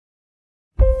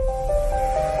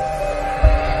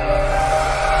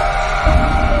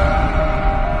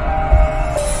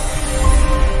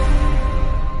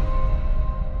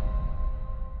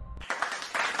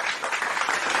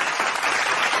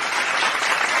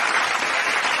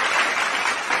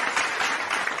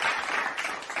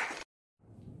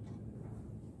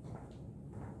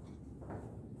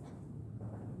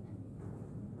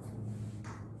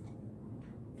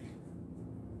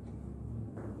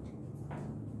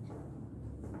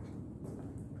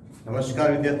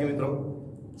नमस्कार विद्यार्थी मित्रों,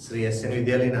 Shri SN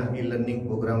विद्यालयना e learning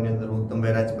programme अंदर हूँ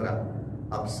तंबे राजपरा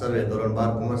आप सर्वे धोरण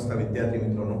 12 कॉमर्सना विद्यार्थी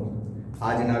मित्रों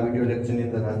આજના વિડિયો લેક્ચરની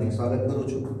અંદર હાર્દિક સ્વાગત કરું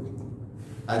છું।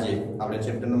 આજે આપણે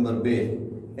ચેપ્ટર નંબર 2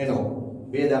 એનો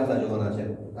બે દાખલા જોવાના છે,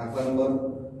 દાખલા નંબર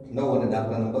 9 અને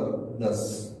દાખલા નંબર 10।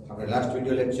 આપણે લાસ્ટ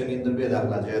વિડિયો લેક્ચરની અંદર બે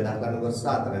દાખલા જોયા, દાખલા નંબર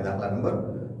 7 અને દાખલા નંબર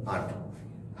 8।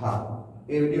 હા,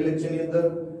 એ વિડિયો લેક્ચરની અંદર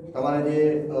તમારે જે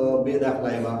બે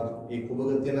દાખલા આવ્યા એ ખૂબ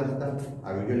અગત્યના હતા।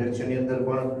 આ વિડિયો લેક્ચરની અંદર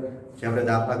પણ જે આપણે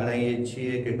દાખલા ગણાવીએ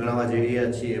છીએ કે ગણવા જઈ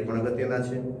રહ્યા છીએ એ પણ અગત્યના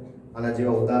છે। આના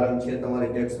જેવા ઉદાહરણ છે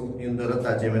તમારી ટેક્સ્ટ બુકની અંદર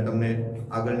હતા, જે મેં તમને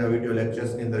આગળના વિડિયો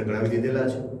લેક્ચર્સની અંદર ગણાવી દીધેલા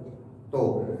છે। તો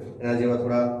એના જેવા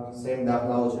થોડા સેમ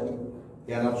દાખલાઓ છે,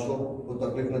 ધ્યાન આપશો તો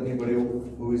તકલીફ નથી પડે, એવું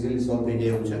બહુ ઇઝીલી સોલ્વ થઈ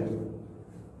જાય એવું છે।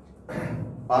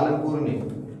 પાલનપુરની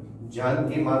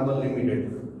જાનકી માર્બલ લિમિટેડ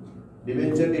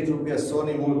ડિબેન્ચર દીઠ ₹100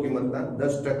 ની મૂળ કિંમતના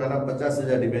 10%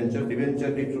 50,000 ડિબેન્ચર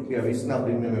દીઠ ₹20 ના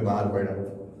પ્રીમિયમે બહાર પડ્યા।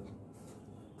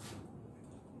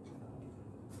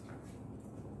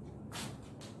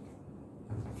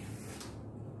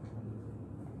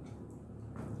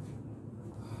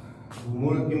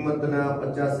 मूल किंमतना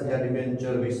 50,000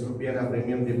 डिबेन्चर ₹20 ना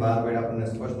प्रीमियम थी बहार पड्या आपने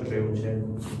स्पष्ट कह्युं छे।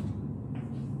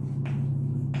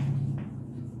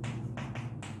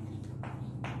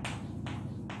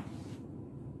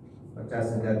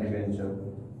 50,000 डिबेन्चर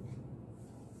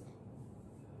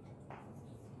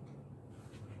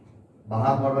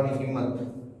बहार पड़वानी किंमत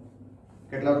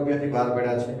કેટલા રૂપિયાથી બહાર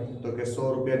પડ્યા છે તો કે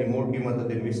 ₹100 ની મૂળ કિંમત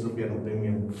હતી, ₹20 નું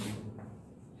પ્રીમિયમ।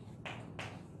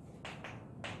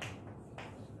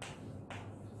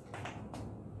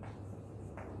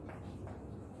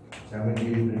 जामिनगी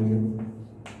प्रीमियम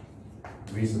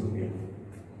 ₹20।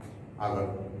 आगे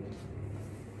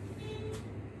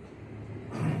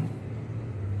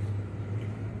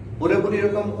पूरेपूरी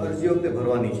रकम अरजी वखते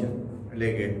भरवानी है, એટલે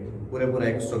કે પૂરેપૂરા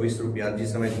 ₹120 अरजी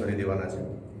समेत भरी देवाना है।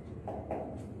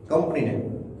 कंपनी ने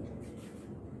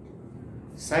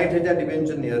 60,000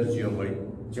 डिबेन्चर ની અરજીઓ મળી,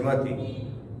 જેમાંથી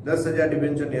 10,000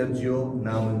 डिबेन्चर ની અરજીઓ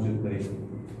નામંજૂર કરી।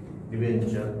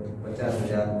 डिबेन्चર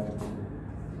 50,000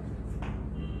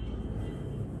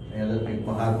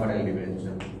 बहार पड़े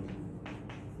डिबेन्चर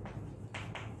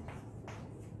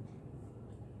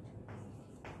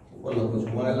बोलो कुछ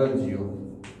मॉडल जियो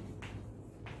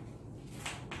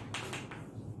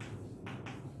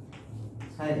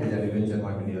 60,000 डिबेन्चर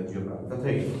माटेनी અરજીઓ પ્રાપ્ત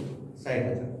થઈ ગઈ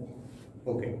 60,000।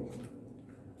 ઓકે,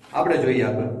 આપણે જોઈએ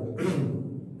આગળ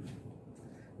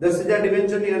 10,000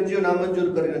 डिबेन्चરની અરજીઓ નામંજૂર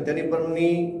કરીને તેની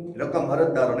પરની રકમ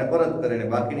અરજદારોને પરત કરીને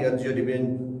બાકીની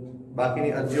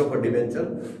અરજીઓ પર डिबेन्चર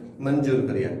मंजूर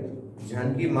કર્યા।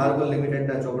 जानकी मार्बल लिमिटेड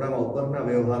ना ચોપડામાં ઉપરના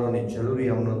વ્યવહારોની જરૂરી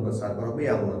આમનોંધ પસાર કરો, બે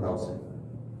આમનોંધ આવશે।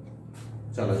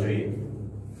 ચાલો જોઈએ।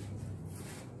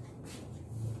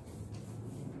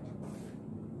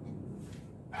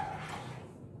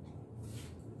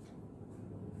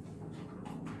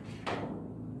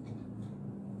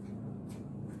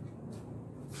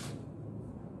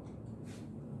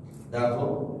 દાખલો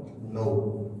 9,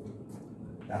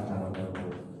 દાખલા નંબર 9।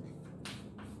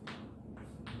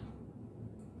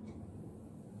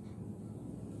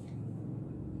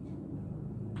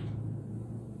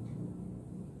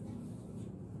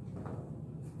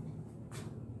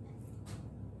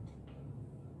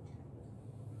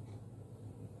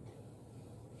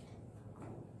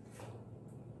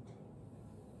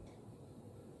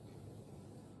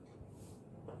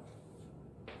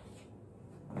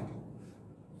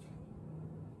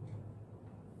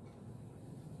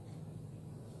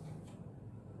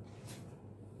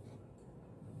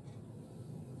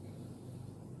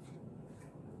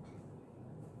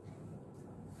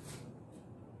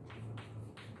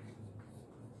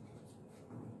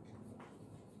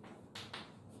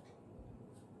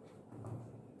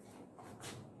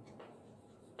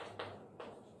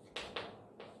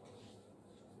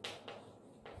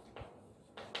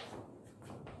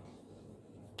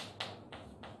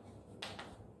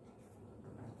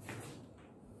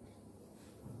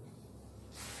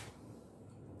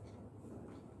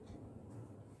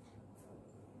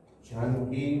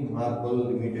 जानकी मार्बल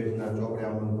लिमिटेड ना ચોપડે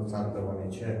આમનોંધ પસાર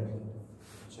કરવાની છે।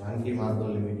 जानकी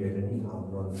मार्बल लिमिटेड ની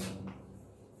આમનોંધ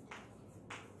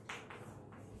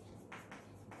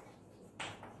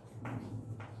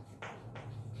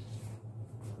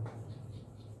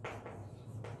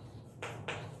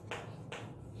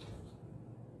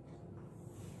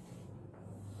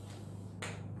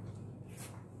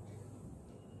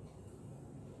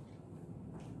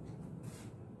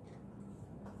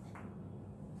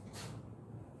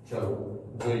चलो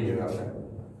જોઈએ આપણે।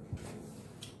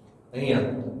 અહીંયા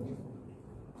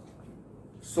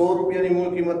 ₹100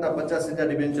 મૂળ કિંમતના 50,000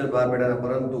 ડિબેન્ચર બહાર પડ્યા,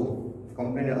 પરંતુ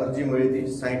કંપનીને અરજી મળી હતી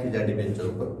 60,000 ડિબેન્ચર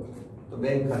ઉપર. તો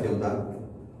બેંક ખાતે ઉધાર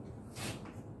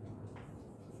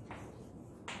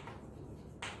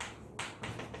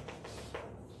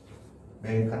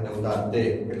તે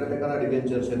કેટલા ટકાના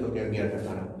ડિબેન્ચર છે? તો કે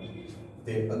 11%.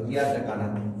 તે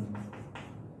 11%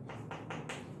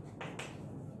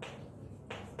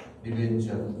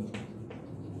 ડિબેન્ચર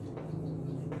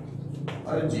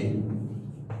અરજી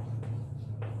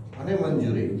અને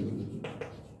મંજૂરી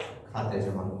ખાતે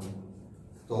જમા.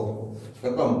 તો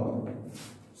રકમ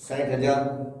 60,000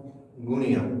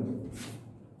 ગુણ્યા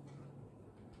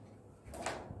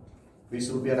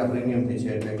 ₹20 પ્રીમિયમ થી છે,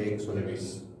 એટલે કે 120.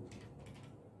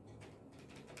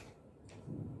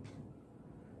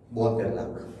 72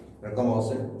 લાખ રકમ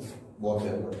આવશે.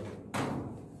 72 લાખ.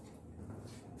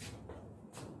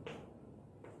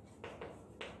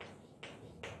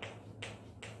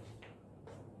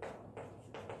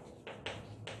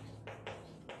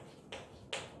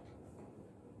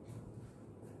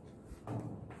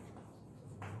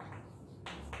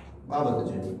 બાબત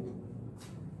છે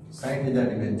 60,000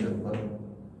 ડિબેન્ચર પર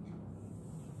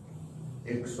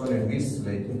 120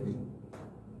 લઈ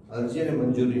અરજી અને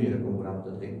મંજૂરીની રકમ પ્રાપ્ત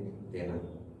થઈ. તેના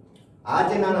આ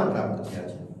જે નાના પ્રાપ્ત થયા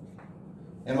છે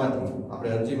એમાંથી આપણે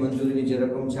અરજી મંજૂરીની જે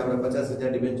રકમ છે આપણે 50,000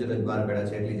 ડિબેન્ચર જ બહાર પડ્યા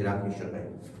છે એટલી જ રાખી શકાય,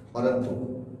 પરંતુ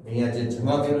અહીંયા જે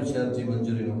જમા કર્યું છે અરજી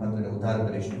મંજૂરીનું ખાતે ઉધાર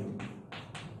કરીશું.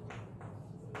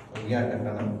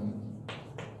 11%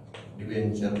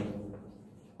 ડિબેન્ચર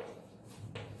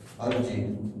અરજી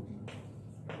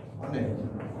અને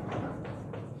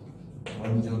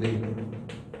મંજૂરી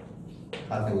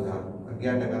ખાતે ઉધાર.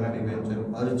 11% ડિબેન્ચર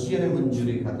અરજી અને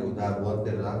મંજૂરી ખાતે ઉધાર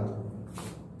 72 લાખ.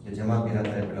 જે જમા કર્યા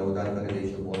હતા એટલે ઉધાર કરી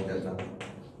દઈશું 72 લાખ.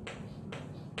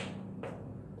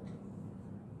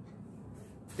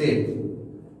 તે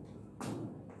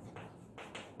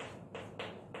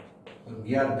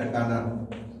 11%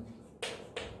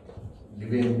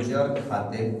 ડિબેન્ચર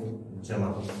ખાતે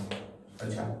જમા.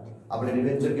 અચ્છા, આપણે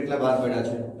ડિબેન્ચર કેટલા બહાર પડ્યા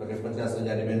છે? તો કે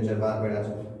 50,000 ડિબેન્ચર બહાર પડ્યા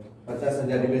છે.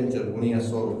 50,000 ડિબેન્ચર ગુણ્યા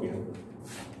 ₹100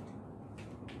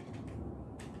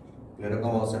 એટલે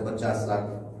રકમ આવશે 50 લાખ.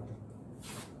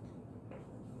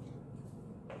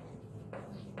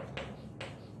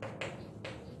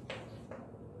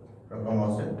 રકમ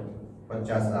આવશે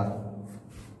 50 લાખ.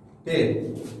 તે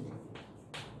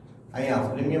અહીંયા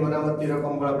પ્રીમિયમ અનામતની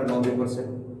રકમ પણ આપણે નોંધવી પડશે,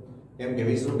 કેમ કે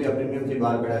 ₹20 પ્રીમિયમ થી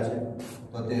બહાર પડ્યા છે.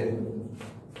 તો તે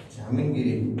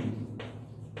જામીનગીરી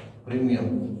પ્રીમિયમ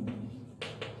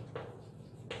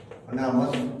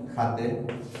અનામત ખાતે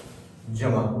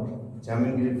જમા.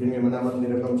 જામીનગીરી પ્રીમિયમ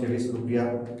અનામતની રકમ છે ₹20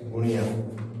 ગુણ્યા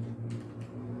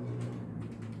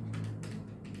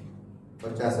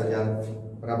 50,000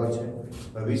 બરાબર છે.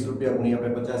 ₹20 ગુણ્યા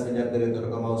આપણે 50,000 કરીએ તો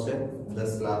રકમ આવશે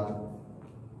 10 લાખ.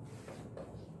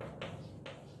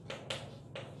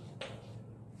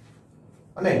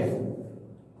 અને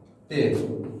તે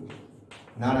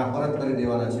નાણાં પરત કરી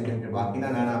દેવાના છે, કેમ કે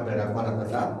બાકીના નાણાં આપણે રાખવાના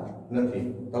થતા નથી.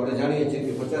 તો આપણે જાણીએ છીએ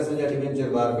કે 50,000 ડિબેન્ચર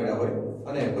બહાર પડ્યા હોય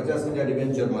અને 50,000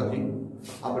 ડિબેન્ચરમાંથી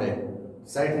આપણે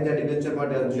 60,000 ડિબેન્ચર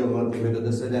માટે અરજીઓ મળતી હોય તો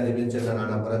 10,000 ડિબેન્ચરના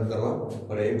નાણાં પરત કરવા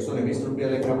પડે. ₹120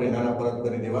 લેખે આપણે નાણાં પરત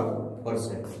કરી દેવા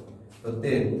પડશે. તો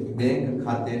તે બેંક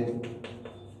ખાતે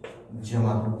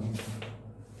જમા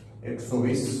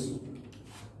 120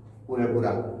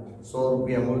 પૂરેપૂરા.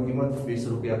 ₹100 મૂળ કિંમત,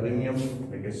 ₹20 પ્રીમિયમ,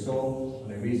 એટલે કે 100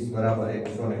 અને 20 બરાબર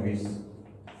 120.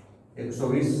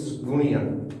 120 ગુણ્યા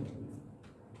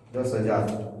 10,000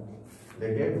 એટલે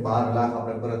કે 12 લાખ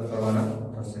આપણે પરત કરવાના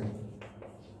થશે.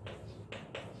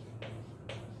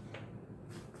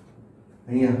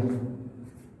 અહીંયા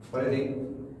ફરીથી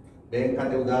બેંક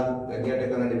ખાતે ઉધાર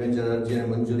 11% ડિબેન્ચર અરજી અને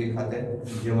મંજૂરી ખાતે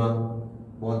જમા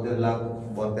 72 લાખ.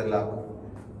 72 લાખ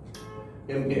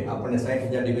કેમ કે આપણને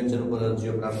 60,000 ડિબેન્ચર ઉપર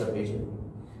અરજીઓ પ્રાપ્ત થઈ છે.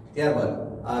 ત્યારબાદ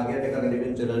આ 11%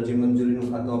 ડિબેન્ચર અરજી મંજૂરીનું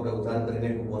ખાતું આપણે ઉધાર કરીને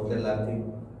 72 લાખથી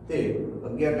તે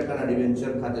 11%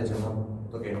 ડિબેન્ચર ખાતે જમા.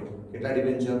 તો કે કેટલા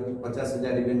ડિબેન્ચર?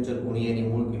 50,000 ડિબેન્ચર ગુણ્યા એની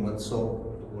મૂળ કિંમત 100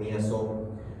 ગુણ્યા 100.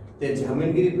 તે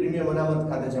જામીનગીરી પ્રીમિયમ અનામત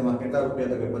ખાતે જમા કેટલા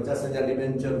રૂપિયા? તો કે 50,000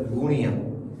 ડિબેન્ચર ગુણ્યા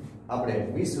આપણે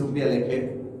 ₹20 લેખે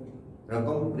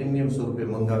રકમ પ્રીમિયમ સ્વરૂપે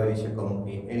મંગાવેલી છે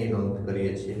કંપની, એની નોંધ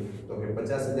કરીએ છીએ. તો કે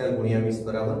 50,000 ગુણ્યા 20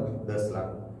 બરાબર 10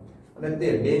 લાખ. અને તે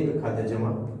બેંક ખાતે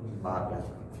જમા 12 લાખ.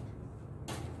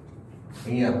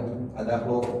 અહીંયા આ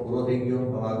દાખલો પૂરો થઈ ગયો.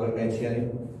 હવે આગળ કઈ છે નહીં.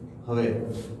 હવે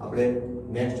આપણે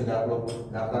નેક્સ્ટ દાખલો,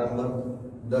 દાખલા નંબર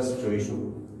 10 જોઈશું.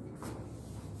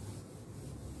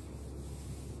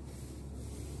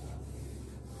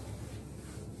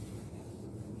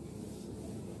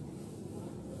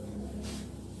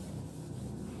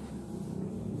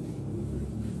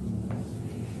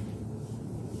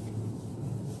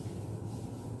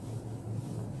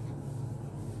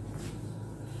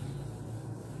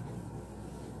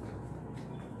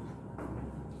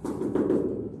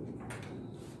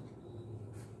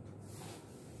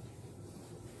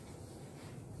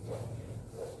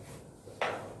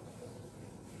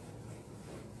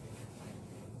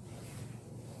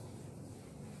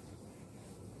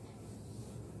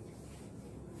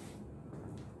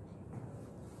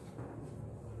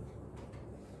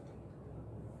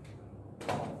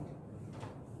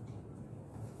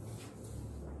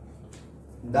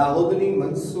 દાહોદની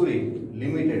મંસૂરી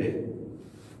લિમિટેડે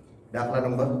દાખલા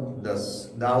નંબર 10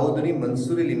 દાહોદની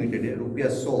મંસૂરી લિમિટેડે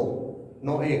 ₹100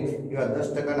 નો એક એવા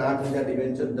 10% 8,000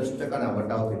 ડિબેન્ચર 10%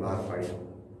 વટાવથી બહાર પાડ્યા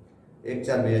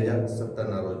 1/4/2017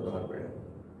 ના રોજ બહાર પાડ્યા.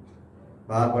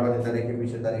 બહાર પાડવાની તારીખ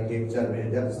આપી છે તારીખ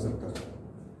 1/4/2017.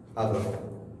 આગળ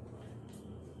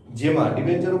જેમાં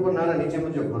ડિબેન્ચર ઉપર નાણાં નીચે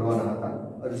મુજબ ભરવાના હતા.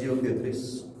 અરજી વખતે 30,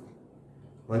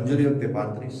 મંજૂરી વખતે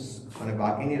 35 અને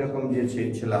બાકીની રકમ જે છે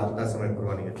છેલ્લા હપ્તા સમય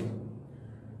ભરવાની હતી.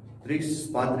 30,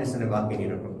 35 અને બાકીની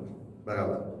રકમ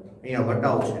બરાબર. અહીંયા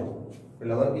વટાવ છે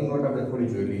એટલે વર્કિંગ નોટ આપણે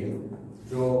થોડી જોઈ લઈએ.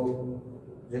 જો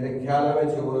જેને ખ્યાલ આવે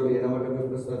છે ઓરલી એના માટે કોઈ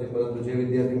પ્રશ્ન નથી, પરંતુ જે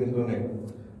વિદ્યાર્થી મિત્રોને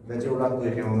એવું લાગતું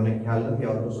હોય કે મને ખ્યાલ નથી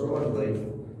આવતો શરૂઆત કરી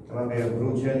એમાં કઈ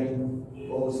અઘરું છે નહીં,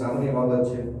 બહુ સામાન્ય બાબત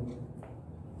છે.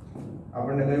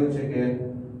 આપણને કહ્યું છે કે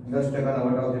 10%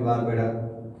 વટાવથી બહાર પડ્યા,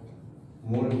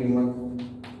 મૂળ કિંમત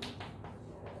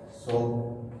 100,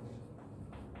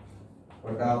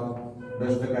 વટાવ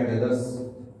 10% એટલે 10,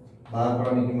 બહાર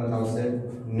પડવાની કિંમત આવશે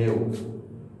 90.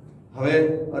 હવે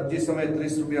અરજી સમયે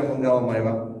 ₹30 મંગાવવામાં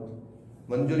આવ્યા,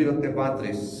 મંજૂરી વખતે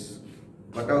 35,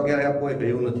 વટાવ ક્યારે આપવો હોય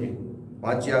કહ્યું નથી.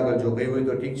 વાંચી આગળ, જો કહ્યું હોય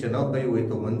તો ઠીક છે, ન કહ્યું હોય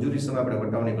તો મંજૂરી સમય આપણે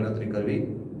વટાવની ગણતરી કરવી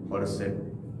પડશે.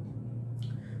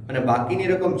 અને બાકીની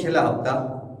રકમ છેલ્લા હપ્તા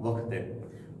વખતે,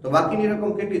 તો બાકીની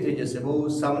રકમ કેટલી થઈ જશે? બહુ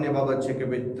સામાન્ય બાબત છે કે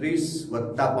ભાઈ 30 +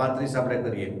 35 આપણે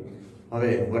કરીએ. હવે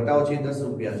વટાવ છે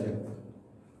 ₹10 છે,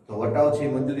 તો વટાવ છે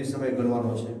મંજૂરી સમય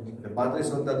ગણવાનો છે એટલે 35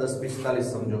 + 10 45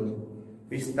 સમજો,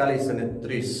 45 અને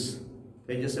 30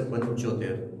 થઈ જશે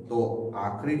 75. તો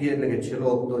આખરી જે એટલે કે છેલ્લો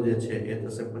હપ્તો જે છે એ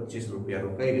થશે ₹25 નો.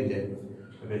 કઈ રીતે?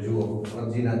 એટલે જુઓ,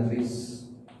 અરજીના 30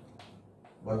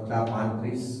 +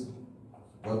 35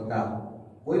 વત્તા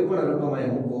કોઈ પણ રકમ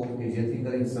અહીં મૂકો કે જેથી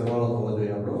કરી સરવાળો થવો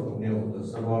જોઈએ આપણો 90. તો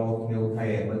સરવાળો 90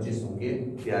 થાય 25 મૂકીએ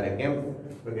ત્યારે. કેમ?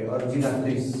 તો કે અરજીના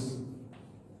 30,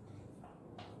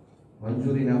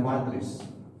 મંજૂરીના 35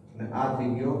 અને આ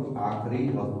થઈ ગયો આખરી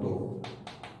હપ્તો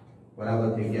બરાબર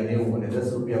થઈ ગયા 90 અને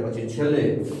 ₹10 પછી છેલ્લે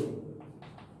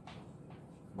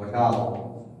વટાવ,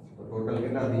 તો ટોટલ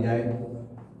કેટલા થઈ જાય?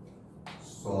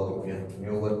 ₹100.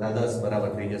 90 + 10 બરાબર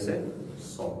થઈ જશે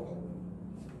 100.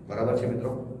 બરાબર છે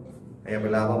મિત્રો? અહીંયા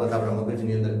પેલા આ બાબત આપણા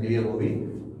મગજની અંદર ક્લિયર હોવી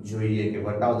જોઈએ કે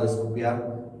વટાવ ₹10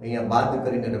 અહીંયા બાદ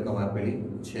કરીને રકમ આપેલી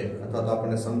છે, અથવા તો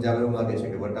આપણને સમજાવવા એવું લાગે છે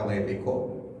કે વટાવ અહીં લખો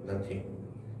નથી.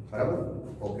 બરાબર?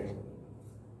 ઓકે,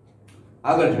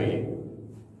 આગળ જોઈએ.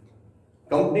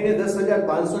 કંપનીને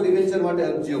 10,500 ડિબેન્ચર માટે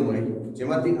અરજીઓ મળી,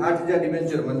 જેમાંથી 8,000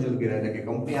 ડિબેન્ચર મંજૂર કર્યા. એટલે કે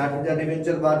કંપની 8,000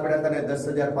 ડિબેન્ચર બહાર પડ્યા હતા અને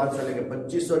 10,500 એટલે કે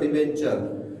 2,500 ડિબેન્ચર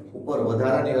ઉપર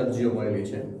વધારાની અરજીઓ મળેલી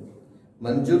છે.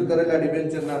 મંજૂર કરેલા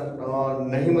ડિબેન્ચરના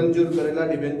નહીં મંજૂર કરેલા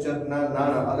ડિબેન્ચરના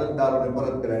નાણાં અરજદારોને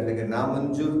પરત કર્યા. એટલે કે ના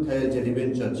મંજૂર થયેલ જે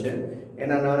ડિબેન્ચર છે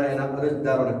એના નાણાં એના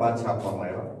અરજદારોને પાછા આપવામાં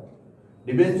આવ્યા.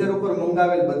 ડિબેન્ચર ઉપર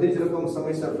મંગાવેલ બધી જ રકમ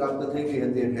સમયસર પ્રાપ્ત થઈ ગઈ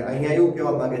હતી. એટલે અહીંયા એવું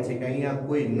કહેવા માંગે છે કે અહીંયા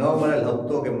કોઈ ન મળેલ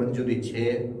હપ્તો કે મંજૂરી છે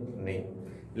નહીં.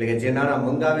 એટલે કે જે નાણાં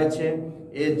મંગાવે છે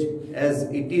એ જ એઝ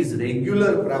ઇટ ઇઝ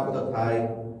રેગ્યુલર પ્રાપ્ત થાય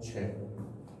છે.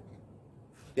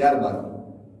 ત્યારબાદ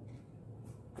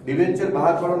ડિબેન્ચર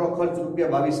બહાર પાડવાનો ખર્ચ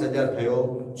 ₹22,000 થયો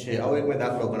છે. આવો એક મેં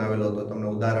દાખલો ગણાવેલો હતો, તમને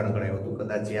ઉદાહરણ ગણાવ્યું હતું.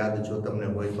 કદાચ યાદ જો તમને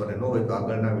હોય તો, અને ન હોય તો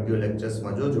આગળના વિડીયો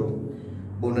લેક્ચર્સમાં જોજો.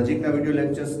 બહુ નજીકના વિડીયો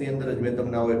લેક્ચર્સની અંદર જ મેં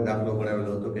તમને આવો એક દાખલો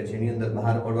ગણાવેલો હતો કે જેની અંદર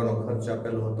બહાર પાડવાનો ખર્ચ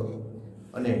આપેલો હતો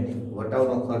અને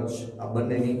વટાવનો ખર્ચ, આ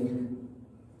બંનેની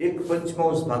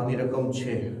 1/5 ભાગની રકમ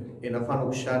છે એ નફા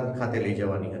નુકસાન ખાતે લઈ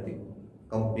જવાની હતી.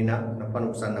 કંપનીના નફા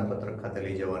નુકસાનના પત્રક ખાતે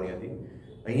લઈ જવાની હતી.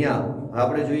 અહીંયા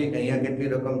આપણે જોઈએ કે અહીંયા કેટલી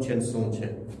રકમ છે અને શું છે.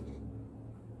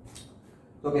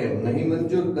 તો કે નહીં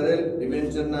મંજૂર કરેલ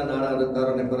ડિબેન્ચરના નાણાં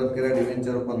અરજદારોને પરત કર્યા.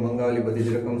 ડિબેન્ચર ઉપર મંગાવેલી બધી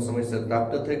જ રકમ સમયસર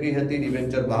પ્રાપ્ત થઈ ગઈ હતી.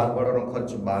 ડિબેન્ચર બહાર પાડવાનો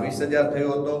ખર્ચ ₹22,000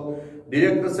 થયો હતો.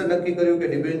 ડિરેક્ટર્સે નક્કી કર્યું કે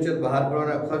ડિબેન્ચર બહાર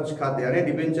પાડવાના ખર્ચ ખાતે અને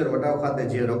ડિબેન્ચર વટાવ ખાતે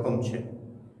જે રકમ છે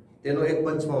તેનો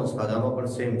 1/5 ભાગ, આમાં પણ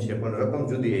સેમ છે પણ રકમ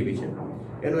જુદી એવી છે,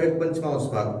 એનો 1/5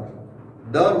 ભાગ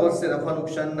દર વર્ષે નફા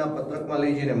નુકસાનના પત્રકમાં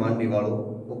લઈ જઈને માંડી વાળો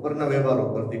ઉપરના વ્યવહારો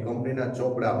પરથી કંપનીના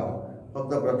ચોપડામાં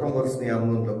ફક્ત પ્રથમ વર્ષની આમ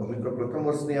નોંધ લખો. મિત્રો, પ્રથમ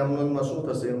વર્ષની આમ નોંધમાં શું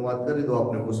થશે એનું વાત કરી દો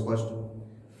આપને બહુ સ્પષ્ટ.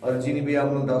 અરજીની 2 આમ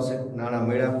નોંધ આવશે, નાણાં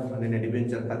મળ્યા અને એને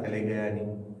ડિબેન્ચર ખાતે લઈ ગયા, એની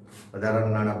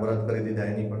વધારાના નાણાં પરત કરી દીધા,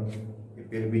 એની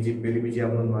પણ બીજી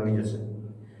આમ નોંધમાં આવી જશે.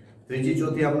 ત્રીજી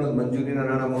ચોથી આમ નોંધ મંજૂરીના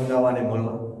નાણાં મંગાવવા અને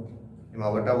મળવા,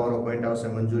 એમાં વટાવવાનો પોઈન્ટ આવશે.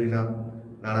 મંજૂરીના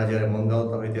નાણાં જ્યારે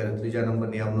મંગાવતા હોય ત્યારે ત્રીજા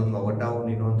નંબરની આમ નોંધમાં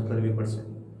વટાવની નોંધ કરવી પડશે.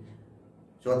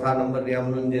 ચોથા નંબરની આમ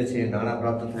નોંધ જે છે એ નાણાં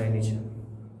પ્રાપ્ત થાયની છે.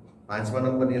 5મા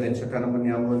નંબરની અને 6ઠા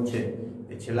નંબરની આમ નોંધ છે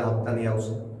એ છેલ્લા હપ્તાની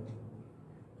આવશે.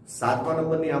 7મા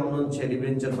નંબરની આમ નોંધ છે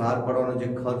ડિબેન્ચર બહાર પાડવાનો જે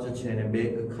ખર્ચ છે એને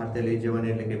બેંક ખાતે લઈ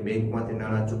જવાની, એટલે કે બેંકમાંથી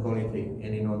નાણાં ચૂકવણી થઈ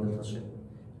એની નોંધ થશે.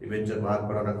 ડિબેન્ચર બહાર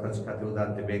પાડવાના ખર્ચ ખાતે ઉધાર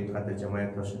તે બેંક ખાતે જમા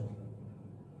થશે.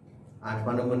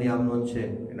 8મા નંબરની આમ નોંધ છે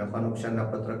એ નફા નુકસાનના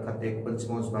પત્રક ખાતે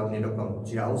 1/5 ભાગની રકમ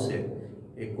જે આવશે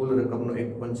એ કુલ રકમનો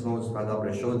 1/5 ભાગ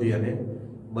આપણે શોધી અને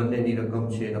બંનેની રકમ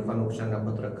છે નફા નુકસાનના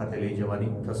પત્રક ખાતે લઈ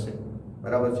જવાની થશે।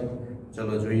 બરાબર છે।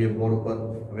 ચલો જોઈએ બોર્ડ પર।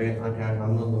 હવે 8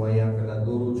 આમ નોંધ હું અહીંયા પહેલા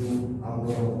દોરું છું આમ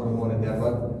નોંધ ઉપરનો અને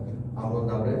ત્યારબાદ આમ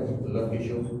નોંધ આપણે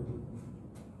લખીશું।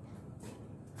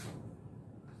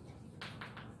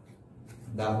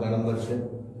 દાખલા નંબર છે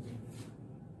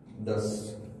 10।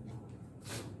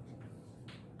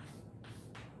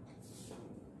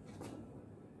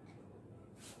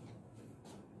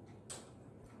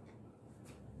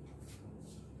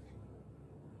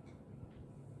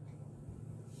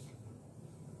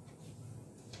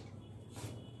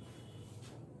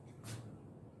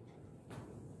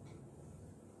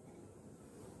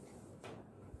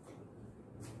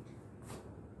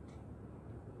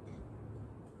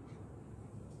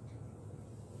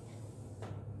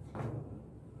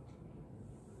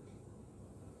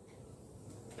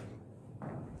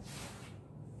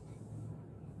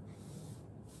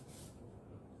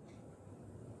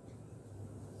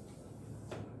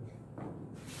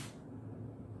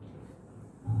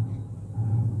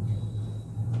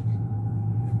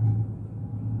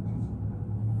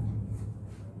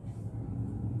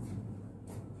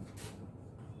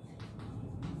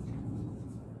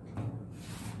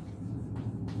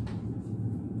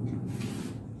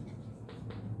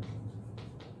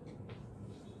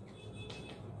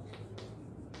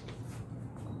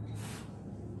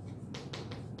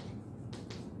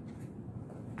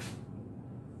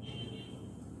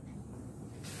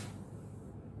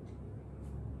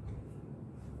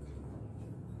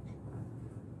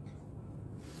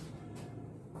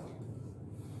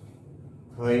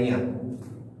 હવે અહીંયા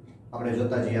આપણે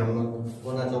જોતા જઈએ આમ નોંધ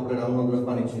કોના ચોપડે આમ નોંધ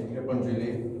લખવાની છે એ પણ જોઈ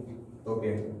લઈએ। તો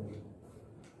કે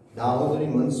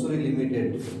દાહોદની મંસૂરી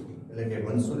લિમિટેડ એટલે કે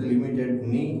મંસૂરી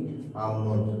લિમિટેડની આમ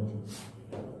નોંધ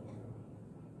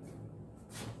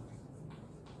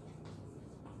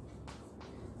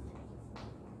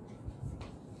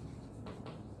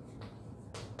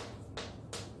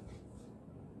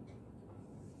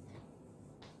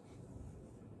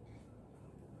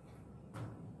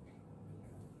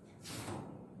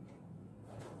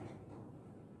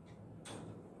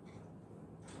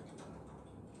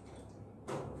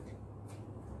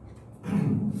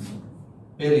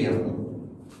પહેલી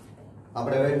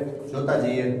આપણે હવે જોતા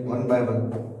જઈએ 1 બાય 1।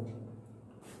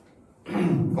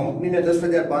 કંપનીને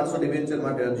 10,500 ડિબેન્ચર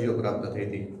માટે અરજીઓ પ્રાપ્ત થઈ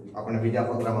હતી। આપણે બીજા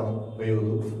ફકરામાં કહ્યું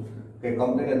હતું કે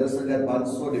કંપનીને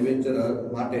 10,500 ડિબેન્ચર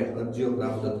માટે અરજીઓ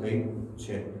પ્રાપ્ત થઈ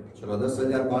છે। ચલો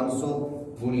 10,500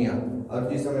 ગુણ્યા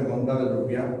અરજી સામે મંગાવેલ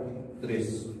રૂપિયા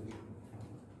 30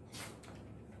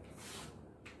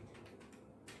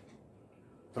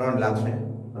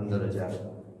 3,15,000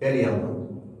 પહેલી આમ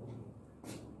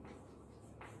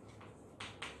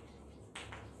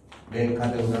बैंक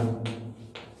खाते उधार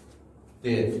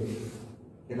 13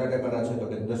 કેટલા ટકાના છે તો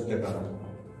કે 10%।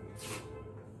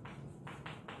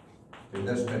 તો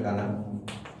 10%ના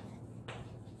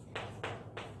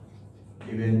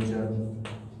ડિબેન્ચર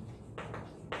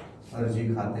અરજી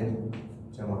ખાતે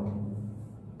જમા।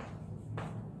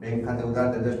 बैंक खाते उधार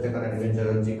 10%ના ડિબેન્ચર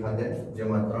અરજી ખાતે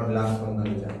જમા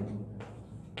 3,15,000।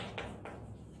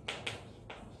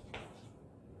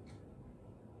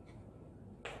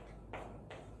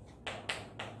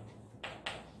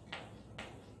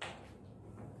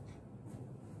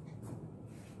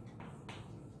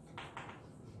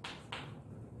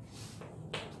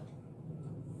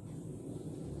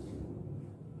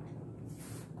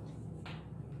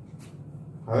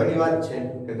 હવેની વાત છે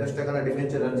કે 10%ના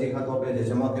ડિબેન્ચર અરજી ખાતું આપણે જે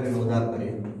જમા કરીને ઉધાર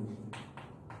કરીએ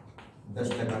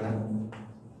 10%ના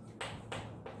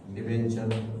ડિબેન્ચર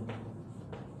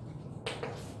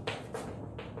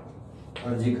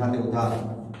અરજી ખાતે ઉધાર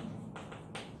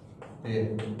તે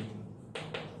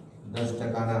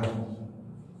 10%ના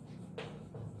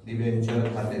ડિબેન્ચર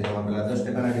ખાતે જમા પેલા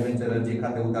 10%ના ડિબેન્ચર અરજી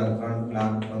ખાતે ઉધાર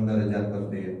 3,15,000 કરી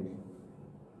દઈએ।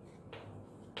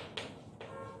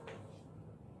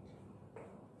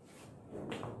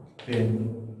 કે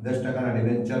 10%ના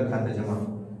ડિબેન્ચર ખાતે જમા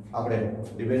આપણે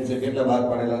ડિબેન્ચર કેટલા બહાર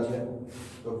પાડેલા છે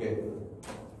તો કે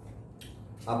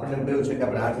આપણને કહ્યું છે કે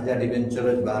આપણે 8,000 ડિબેન્ચર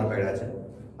જ બહાર પાડ્યા છે।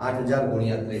 8,000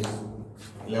 ગુણ્યા 30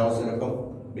 એટલે આવશે રકમ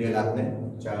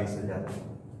 2,40,000।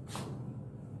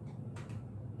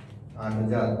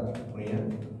 8,000 ગુણ્યા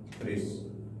 30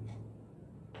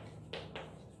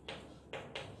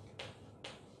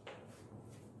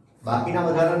 બાકીના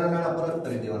વધારાના નાણાં પરત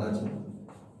કરી દેવાના છે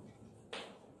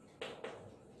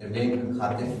बैंक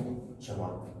खाते जमा।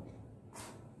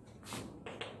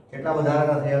 કેટલા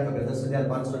વધારાના થયા તો કે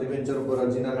 10,500 ડિબેન્ચર ઉપર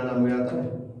અરજીના નાણાં મળ્યા હતા ને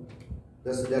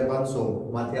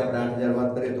 10,500 માંથી આપણે 8,000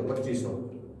 વાત કરીએ તો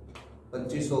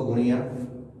 2500 ગુણ્યા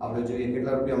આપણે જોઈએ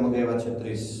કેટલા રૂપિયા મંગાવ્યા છે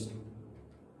 30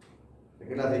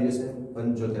 કેટલા થઈ જશે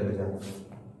 75,000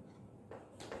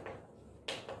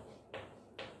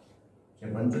 જે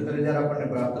 75,000 આપણને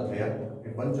પ્રાપ્ત થયા એ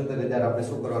 75,000 આપણે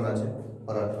શું કરવાના છે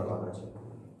પરત કરવાના છે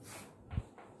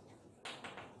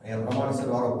અહીંયા પ્રમાણસર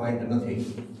વાળો પોઈન્ટ નથી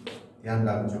ધ્યાન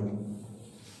રાખજો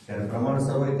જ્યારે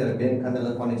પ્રમાણસર હોય ત્યારે બેંક ખાતે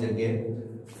લખવાની જગ્યાએ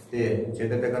તે જે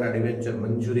તે પ્રકારના ડિબેન્ચર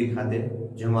મંજૂરી ખાતે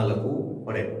જમા લખવું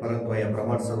પડે પરંતુ અહીંયા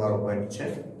પ્રમાણસર વાળો પોઈન્ટ છે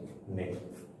નહીં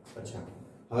અચ્છા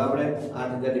હવે આપણે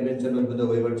 8,000 ડિબેન્ચરનો બધો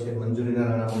વહીવટ છે મંજૂરીના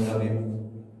નાણાં મંગાવીએ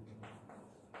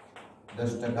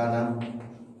 10%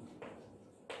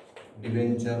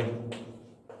 ડિબેન્ચર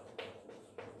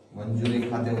મંજૂરી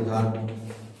ખાતે ઉધાર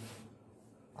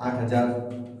 8,000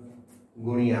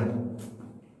 ગુણ્યા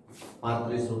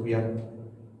 35 રૂપિયા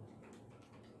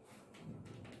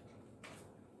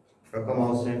રકમ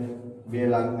આવશે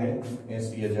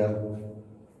 2,80,000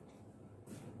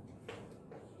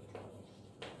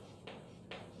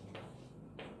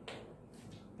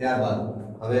 ત્યારબાદ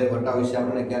હવે વટાવ વિશે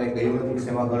આપણે ક્યારેય કહ્યું નથી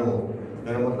શેમાં ગણવો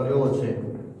તેનો મતલબ એવો છે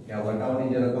કે આ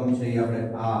વટાવની જે રકમ છે એ આપણે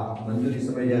આ મંજૂરી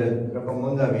સમયે જ્યારે રકમ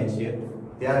મંગાવીએ છીએ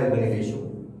ત્યારે ગણી લઈશું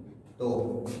તો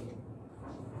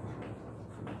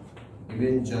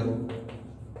ડિબેન્ચર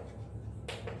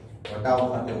વટાવ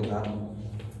ખાતે ઉધાર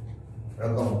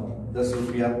રકમ 10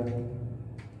 રૂપિયા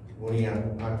ગુણ્યા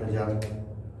 8,000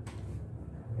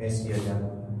 80,000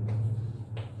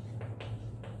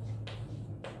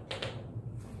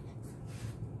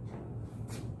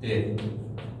 તે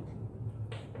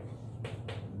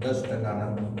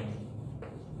 10%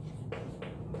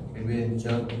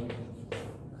 ડિબેન્ચર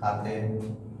ખાતે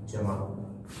જમા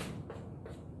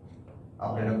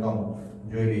આપણે રકમ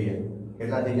જોઈ લઈએ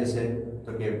કેટલા થઈ જશે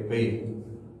તો કે ભાઈ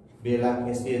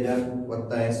 2,80,000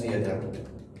 વત્તા 80,000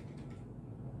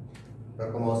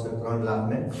 રકમ આવશે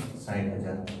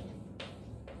 3,60,000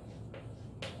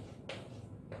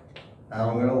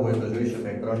 આવો મેળવવો હોય તો જોઈ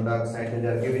શકાય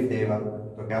 3,60,000 કેવી રીતે આવ્યા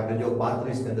તો કે આપણે જો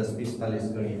 35 ને 10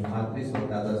 45 ગણીએ 35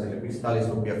 વત્તા 10 એટલે 45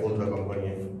 રૂપિયા કુલ રકમ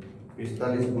ગણીએ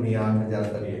 45 ગુણ્યા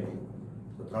 8,000 કરીએ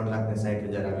તો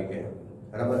 3,60,000 આવી ગયા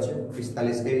બરાબર છે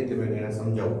 45 કઈ રીતે મેં એને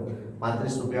સમજાવું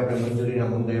 35 રૂપિયા આપણે મંજૂરીના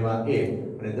મંગાવ્યા એ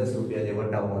અને 10 રૂપિયા જે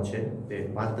વટાવનો છે તે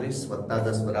 35 વત્તા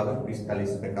 10 બરાબર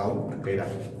 45 ને કાઉન્ટ કર્યા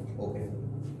ઓકે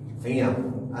અહીંયા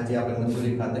આજે આપણે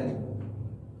મંજૂરી ખાતે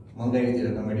મંગાવી હતી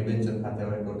રકમ ડિબેન્ચર ખાતે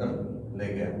હવે ટોટલ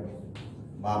લઈ ગયા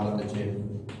બાબત છે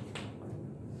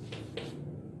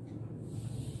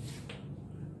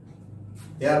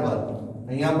ત્યારબાદ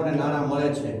અહીંયા આપણે નાણાં મળે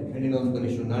છે એની નોંધ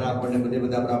કરીશું નાણાં આપણને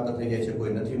બધા પ્રાપ્ત થઈ જાય છે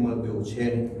કોઈ નથી મળતું એવું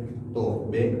છે તો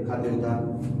બેંક ખાતે ઉધાર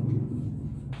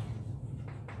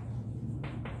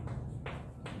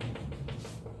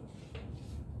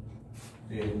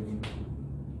તે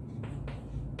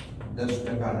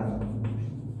 10%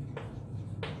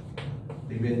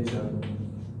 ડિબેન્ચર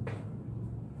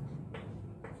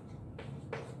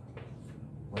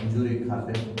મંજૂરી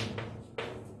ખાતે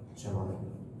જમા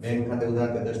બેંક ખાતે ઉધાર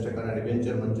કે 10%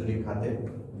 ડિબેન્ચર મંજૂરી ખાતે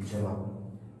જમા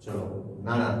ચલો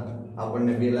નાણાં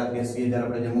આપણને 2,80,000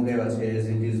 આપણે જે મંગાવ્યા છે એઝ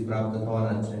ઇટ ઇઝ પ્રાપ્ત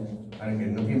થવાના જ છે કારણ કે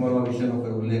નથી મળવા વિશેનો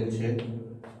કોઈ ઉલ્લેખ છે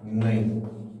નહીં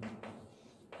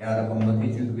આ રકમ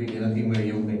નથી ચૂકવી કે નથી મળી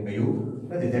એવું કંઈ કહ્યું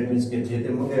નથી ધેટ મીન્સ કે જે તે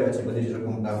મંગાવ્યા છે બધી જ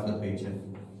રકમ પ્રાપ્ત થઈ છે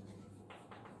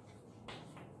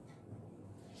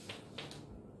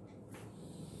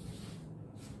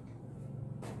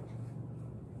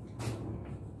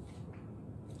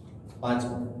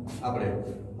પાંચમું આપણે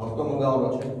હપ્તો મંગાવવાનો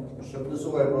છે શબ્દ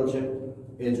શું વાપરો છે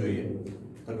એ જોઈએ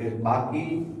તો કે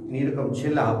બાકીની રકમ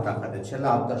છેલ્લા હપ્તા ખાતે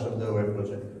છેલ્લા હપ્તા શબ્દ વાપરો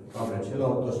છે તો આપણે છેલ્લો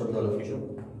હપ્તો શબ્દ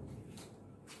લખીશું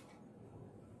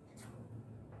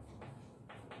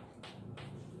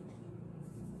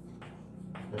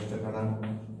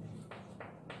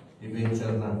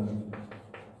ડિબેન્ચરના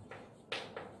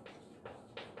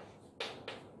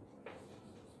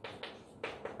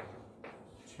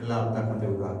છેલ્લા હપ્તા ખાતે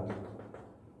ઉધાર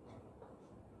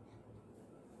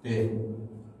તે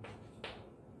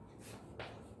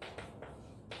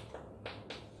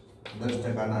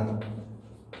 10%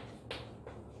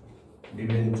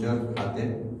 ડિબેન્ચર ખાતે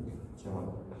જમા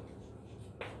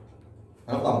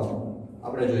રકમ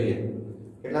આપણે જોઈએ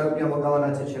કેટલા રૂપિયા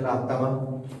મંગાવવાના છે છેલ્લા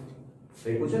હપ્તામાં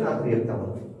લખ્યું છે ને આખરી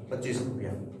હપ્તામાં 25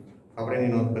 રૂપિયા આપણે એની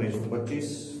નોંધ કરીશું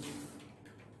 25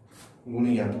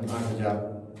 ગુણ્યા 8,000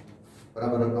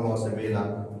 બરાબર રકમ આવશે 2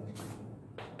 લાખ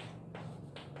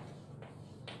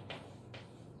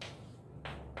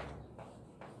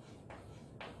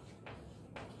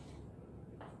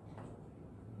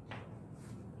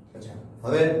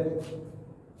હવે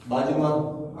બાજુમાં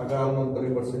આગળ નોંધ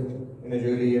કરવી પડશે એને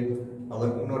જોઈ લઈએ.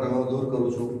 વર્કિંગ નોટ આમાં દૂર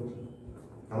કરું છું.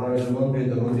 તમારે નોંધ જોઈએ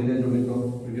તો નોંધી લેજો મિત્રો,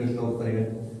 વિડીયો સ્ટોપ કરીને.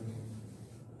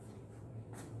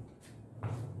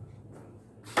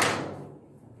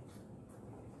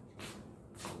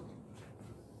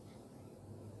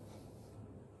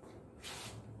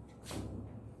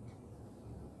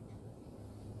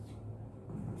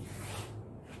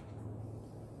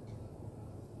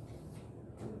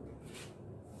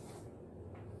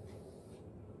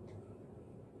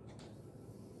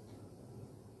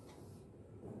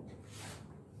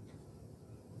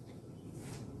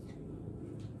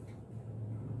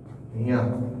 અહીંયા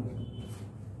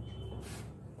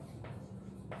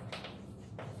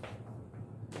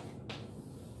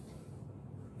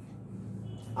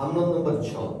આમનો નંબર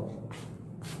 6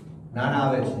 નાના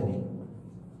આવે છે નહીં.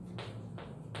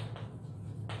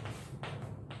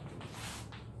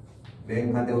 બેંક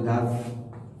ખાતે ઉધાર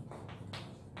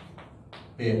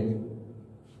 10%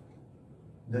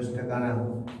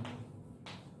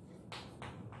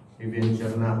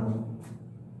 ડિબેન્ચરના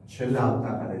છેલ્લા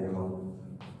હપ્તા ખાતે જમા.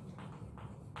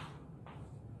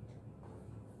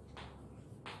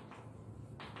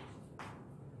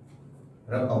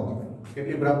 રકમ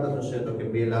કેટલી પ્રાપ્ત થશે તો કે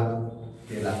 2 લાખ.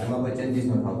 એમાં કોઈ ચેન્જીસ ન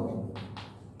થતો.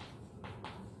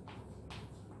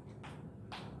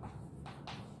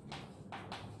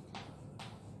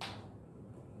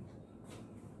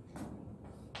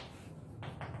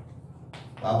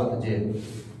 બાબત જે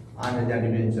 8000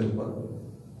 ડિબેન્ચર પર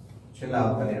છેલ્લા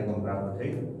હપ્તાની રકમ પ્રાપ્ત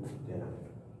થઈ તેના.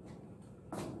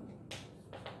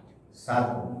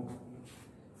 7.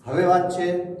 હવે વાત છે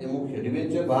એ મુખ્ય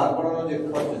ડિબેન્ચર બહાર પાડવાનો જે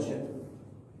ખર્ચ છે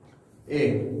એ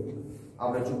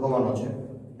આપણે ચૂકવવાનો છે.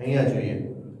 અહીંયા જોઈએ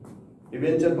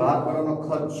ડિબેન્ચર બહાર પાડવાનો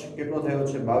ખર્ચ કેટલો થયો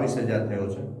છે? 22000 થયો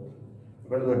છે.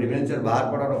 બરાબર. ડિબેન્ચર બહાર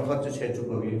પાડવાનો ખર્ચ છે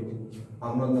ચૂકવીએ.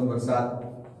 આમનો નંબર 7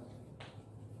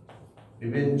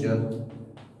 ડિબેન્ચર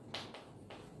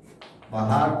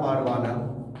બહાર પાડવાના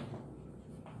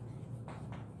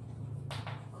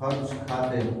ખર્ચ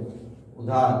ખાતે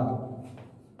ઉધાર.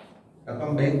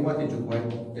 રકમ બેંકમાંથી ચૂકવાય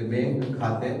તે બેંક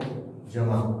ખાતે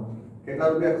જમા. કેટલા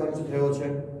રૂપિયા ખર્ચ થયો છે?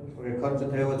 તો કે ખર્ચ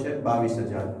થયો છે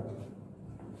 22000.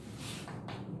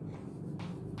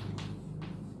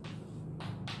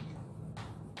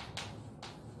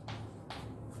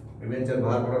 ડિબેન્ચર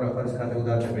બહાર પાડવાના ખર્ચ ખાતે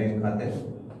ઉધાર છે બેંક ખાતે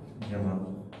જમા.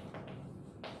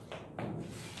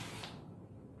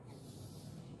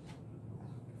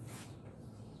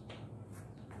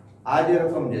 આ જે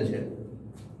રકમ જે છે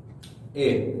એ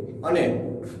અને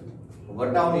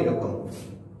વટાવની રકમ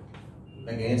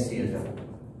એટલે કે 80000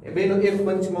 એ બેનો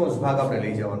 1/5 ભાગ આપણે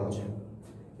લઈ જવાનો છે.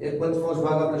 1/5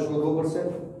 ભાગ આપણે શોધવો પડશે.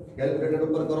 કેલ્ક્યુલેટર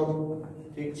ઉપર કરો.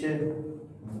 ઠીક છે.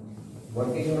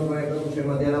 વર્કિંગ નો કોઈ કરું છે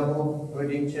એમાં ધ્યાન આપો. હવે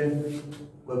ઠીક છે,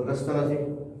 કોઈ પ્રશ્ન નથી.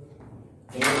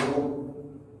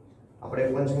 આપણે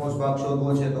 1/5 ભાગ શોધવો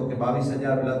છે તો કે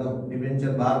 22000 પેલા તો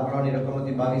ડિબેન્ચર બહાર પાડવાની રકમ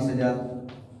હતી 22000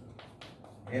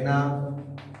 એના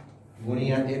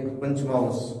ગુણ્યા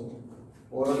 1/5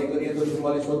 ઓરલી કરીએ તો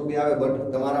 4400 રૂપિયા આવે. બટ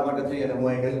તમારા માટે થઈ અને હું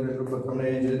આ કેલ્ક્યુલેટર પર તમને એ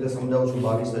જ રીતે સમજાવું છું.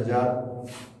 22000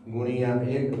 ગુણ્યા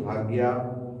 1/5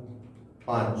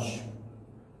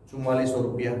 4400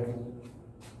 રૂપિયા.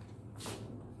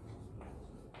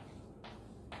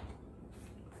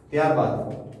 ત્યારબાદ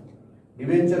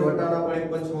ડિબેન્ચર વટાવના પણ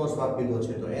 1/5 ભાગ કીધો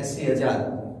છે તો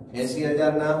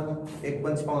 80000 ના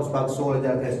 1/5 ભાગ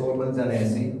 16000 થાય. 16 ×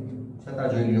 80 છતાં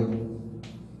જોઈ લ્યો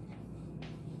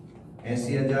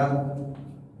 80000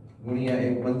 ગુણ્યા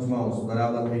 1/5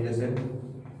 બરાબર થઈ જશે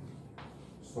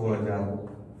 16000.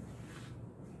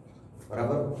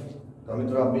 બરાબર. તો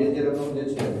મિત્રો આ બે જે રકમ જે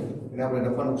છે એને આપણે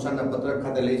નફા નુકસાનના પત્રક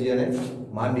ખાતે લઈ જઈએ અને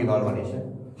માંડી વાળવાની છે.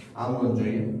 આમ નોંધ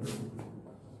જોઈએ.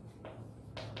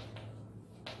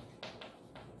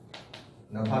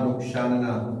 નફા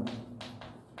નુકસાનના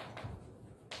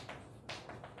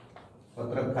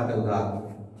પત્રક ખાતે ઉધાર.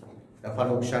 નફા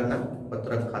નુકસાનના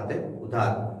પત્રક ખાતે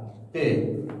ઉધાર તે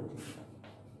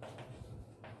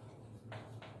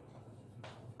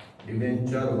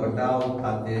ડિબેન્ચર વટાવ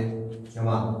ખાતે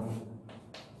જમા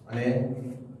અને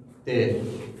તે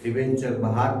ડિબેન્ચર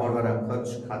બહાર પાડવાના ખર્ચ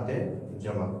ખાતે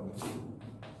જમા.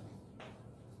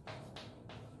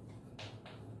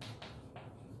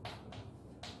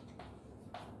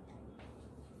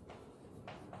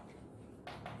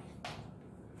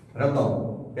 રકમ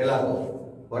પહેલા તો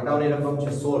વટાવની રકમ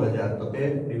છે 16000 તો તે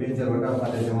ડિબેન્ચર વટાવ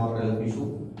ખાતે જમા આપણે લખીશું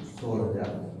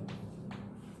 16000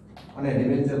 અને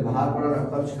ડિબેન્ચર બહાર પાડવાના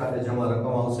ખર્ચ ખાતે જમા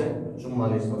રકમ આવશે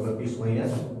 4400 લખીશું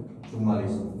અહીંયા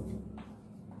 4400.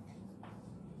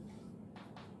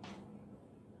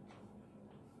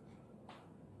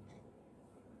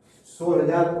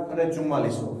 $16000 અને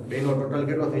 4400 બેનો ટોટલ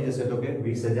કેટલો થઈ જશે તો કે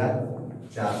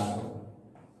 20400.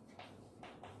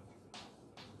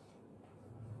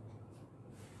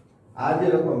 આ જે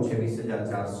રકમ છે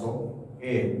 20,400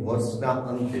 એ વર્ષના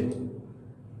અંતે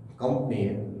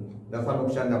કંપનીએ નફા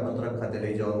નુકસાનના પત્રક ખાતે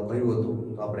લઈ જવાનું કહ્યું હતું,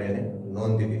 તો આપણે એને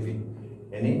નોંધી દીધી.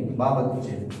 એની બાબત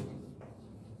છે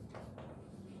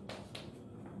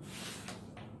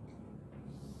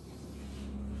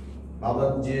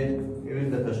જે એવી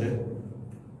રીતે થશે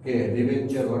કે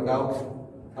ડિબેન્ચર વટાવ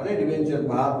અને ડિબેન્ચર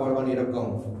બહાર પાડવાની રકમ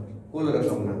કુલ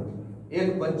રકમના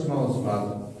 1/5 ભાગ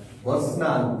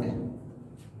વર્ષના અંતે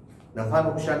નફા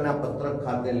નુકસાનના પત્રક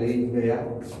ખાતે લઈ ગયા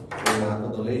તેના,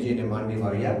 તો લઈ જઈને માંડી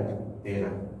વાળ્યા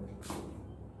તેના.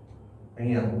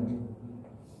 અહીંયા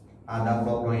આ દાખલો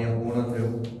આપણો અહીંયા પૂર્ણ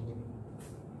થયો.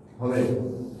 હવે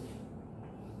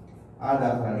આ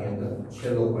દાખલાની અંદર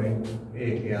છેલ્લો પોઈન્ટ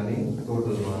એ કે આની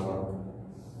ટોટલ ગણવાનો.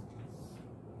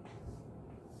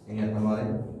 અહીંયા તમારે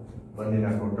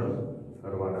બંનેના ટોટલ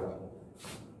કરવાના.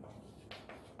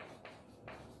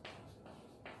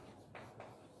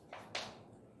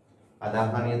 આ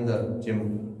દાખલાની અંદર જેમ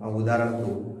આ ઉદાહરણ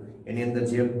હતું એની અંદર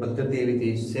જે પદ્ધતિ એવી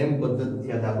હતી સેમ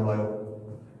પદ્ધતિથી આ દાખલો આવ્યો.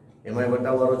 એમાં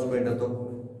વટાવવાનો જ પોઈન્ટ હતો,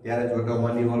 ત્યારે જ વટાવ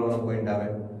માંડી વાળવાનો પોઈન્ટ આવે,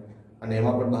 અને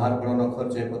એમાં પણ બહાર પાડવાનો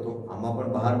ખર્ચ આપ્યો હતો, આમાં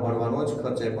પણ બહાર પાડવાનો જ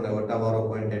ખર્ચ આપ્યો અને વટાવવાનો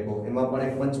પોઈન્ટ આપ્યો. એમાં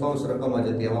પણ 1/5 રકમ જ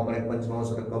હતી, એમાં પણ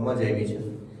 1/5 રકમ જ આવી છે.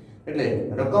 એટલે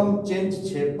રકમ ચેન્જ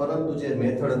છે, પરંતુ જે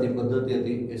મેથડ હતી, પદ્ધતિ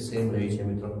હતી એ સેમ રહી છે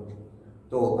મિત્રો.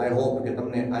 તો આઈ હોપ કે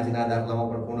તમને આજના દાખલામાં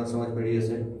પણ પૂર્ણ સમજ પડી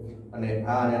હશે, અને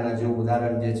આ અને આના જેવું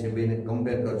ઉદાહરણ જે છે બેને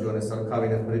કમ્પેર કરજો અને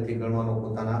સરખાવીને ફરીથી ગણવાનો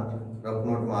પોતાના રફ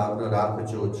નોટમાં આગ્રહ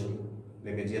રાખજો જ.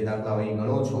 એટલે કે જે દાખલા અહીં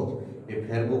ગણો છો એ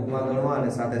ફેરબુકમાં ગણવા અને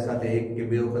સાથે સાથે 1 કે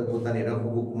 2 વખત પોતાની રફ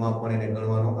બુકમાં પણ એને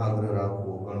ગણવાનો આગ્રહ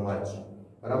રાખવો, ગણવા જ.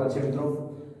 બરાબર છે મિત્રો?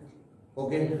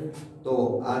 ઓકે, તો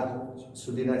આ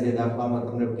સુધીના જે દાખલામાં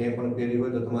તમને ક્યાંય પણ ક્વેરી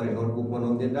હોય તો તમારી નોટબુકમાં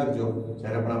નોંધી રાખજો.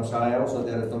 જ્યારે પણ આપ શાળાએ આવશો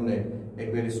ત્યારે તમને એક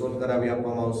ક્વેરી સોલ્વ કરાવી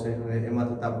આપવામાં આવશે અને એમાં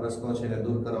થતા પ્રશ્નો છે એને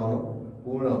દૂર કરવાનો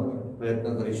પૂર્ણ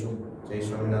પ્રયત્ન કરીશું. જય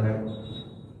સ્વામિનારાયણ.